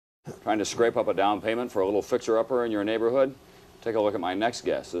Trying to scrape up a down payment for a little fixer-upper in your neighborhood? Take a look at my next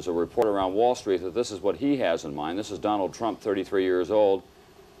guest. There's a report around Wall Street that this is what he has in mind. This is Donald Trump, 33 years old,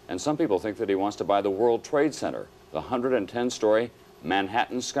 and some people think that he wants to buy the World Trade Center, the 110-story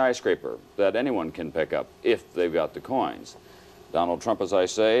Manhattan skyscraper that anyone can pick up if they've got the coins. Donald Trump, as I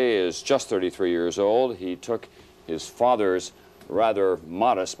say, is just 33 years old. He took his father's rather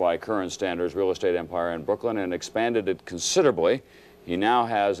modest by current standards real estate empire in Brooklyn and expanded it considerably. He now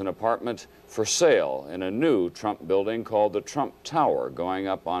has an apartment for sale in a new Trump building called the Trump Tower, going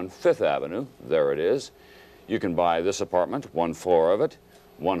up on Fifth Avenue. There it is. You can buy this apartment, one floor of it,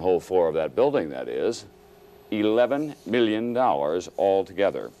 one whole floor of that building, that is, $11 million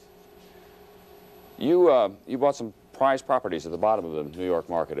altogether. You bought some prized properties at the bottom of the New York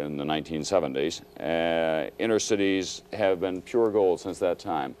market in the 1970s. Inner cities have been pure gold since that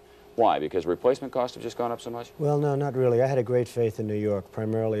time. Why? Because replacement costs have just gone up so much? Well, no, not really. I had a great faith in New York.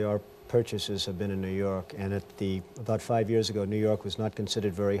 Primarily, our purchases have been in New York, and about 5 years ago, New York was not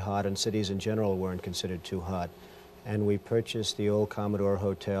considered very hot, and cities in general weren't considered too hot. And we purchased the old Commodore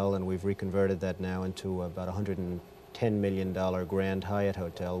Hotel, and we've reconverted that now into about a $110 million Grand Hyatt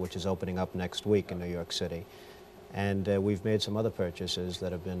Hotel, which is opening up next week in New York City. And we've made some other purchases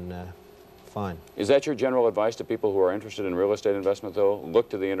that have been fine. Is that your general advice to people who are interested in real estate investment, though? Look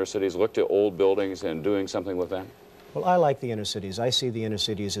to the inner cities, look to old buildings and doing something with them? Well, I like the inner cities. I see the inner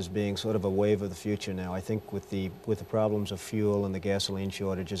cities as being sort of a wave of the future now. I think with the problems of fuel and the gasoline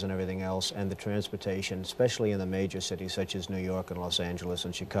shortages and everything else and the transportation, especially in the major cities such as New York and Los Angeles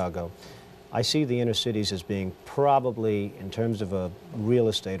and Chicago, I see the inner cities as being probably, in terms of a real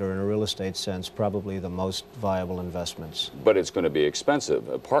estate or in a real estate sense, probably the most viable investments. But it's going to be expensive.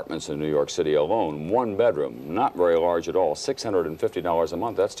 Apartments in New York City alone, one bedroom, not very large at all, $650 a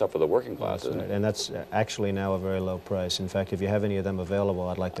month. That's tough for the working class, isn't it? And that's actually now a very low price. In fact, if you have any of them available,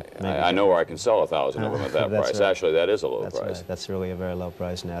 I'd like to... I know where I can sell 1,000 of them at that price. Right. Actually, that is a low That's price. Right. That's really a very low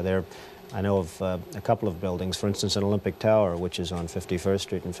price now. I know of a couple of buildings, for instance, an Olympic Tower, which is on 51st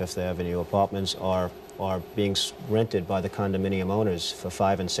Street and Fifth Avenue. Apartments are being rented by the condominium owners for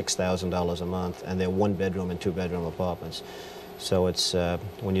 $5,000 and $6,000 a month, and they're one-bedroom and two-bedroom apartments. So it's,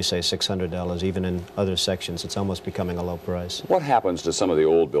 when you say $600, even in other sections, it's almost becoming a low price. What happens to some of the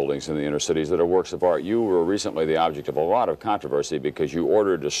old buildings in the inner cities that are works of art? You were recently the object of a lot of controversy because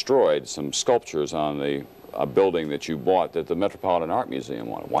you destroyed some sculptures on a building that you bought that the Metropolitan Art Museum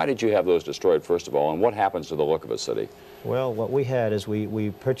wanted. Why did you have those destroyed, first of all, and what happens to the look of a city? Well, what we had is we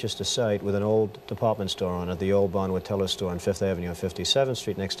purchased a site with an old department store on it, the old Bonwit Teller store on Fifth Avenue and 57th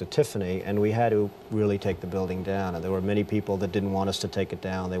Street next to Tiffany, and we had to really take the building down. And there were many people that didn't want us to take it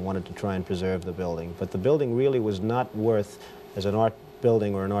down. They wanted to try and preserve the building. But the building really was not worth, as an art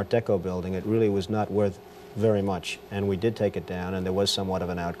building or an Art Deco building, it really was not worth very much. And we did take it down, and there was somewhat of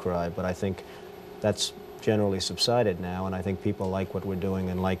an outcry, but I think that's generally subsided now, and I think people like what we're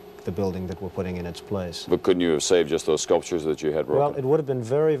doing and like the building that we're putting in its place. But couldn't you have saved just those sculptures that you had broken? Well, it would have been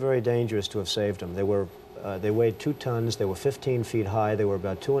very, very dangerous to have saved them. They weighed 2 tons, they were 15 feet high, they were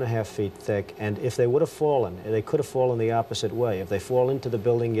about 2.5 feet thick, and if they would have fallen, they could have fallen the opposite way. If they fall into the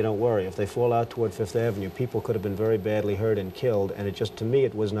building, you don't worry. If they fall out toward Fifth Avenue, people could have been very badly hurt and killed, and to me,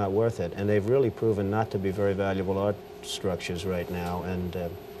 it was not worth it. And they've really proven not to be very valuable art structures right now, and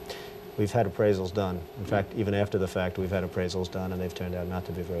we've had appraisals done. In fact, even after the fact, we've had appraisals done, and they've turned out not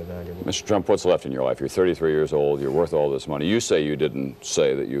to be very valuable. Mr. Trump, what's left in your life? You're 33 years old. You're worth all this money. You say you didn't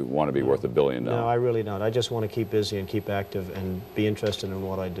say that you want to be worth $1 billion. No, I really don't. I just want to keep busy and keep active and be interested in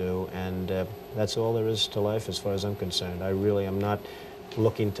what I do, and that's all there is to life as far as I'm concerned. I really am not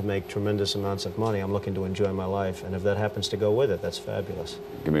looking to make tremendous amounts of money. I'm looking to enjoy my life, and if that happens to go with it, that's fabulous.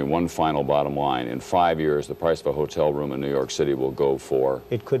 Give me one final bottom line. In 5 years, the price of a hotel room in New York City will go for?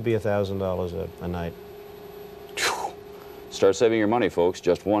 It could be $1,000 a night. Start saving your money, folks.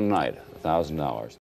 Just one night, $1,000.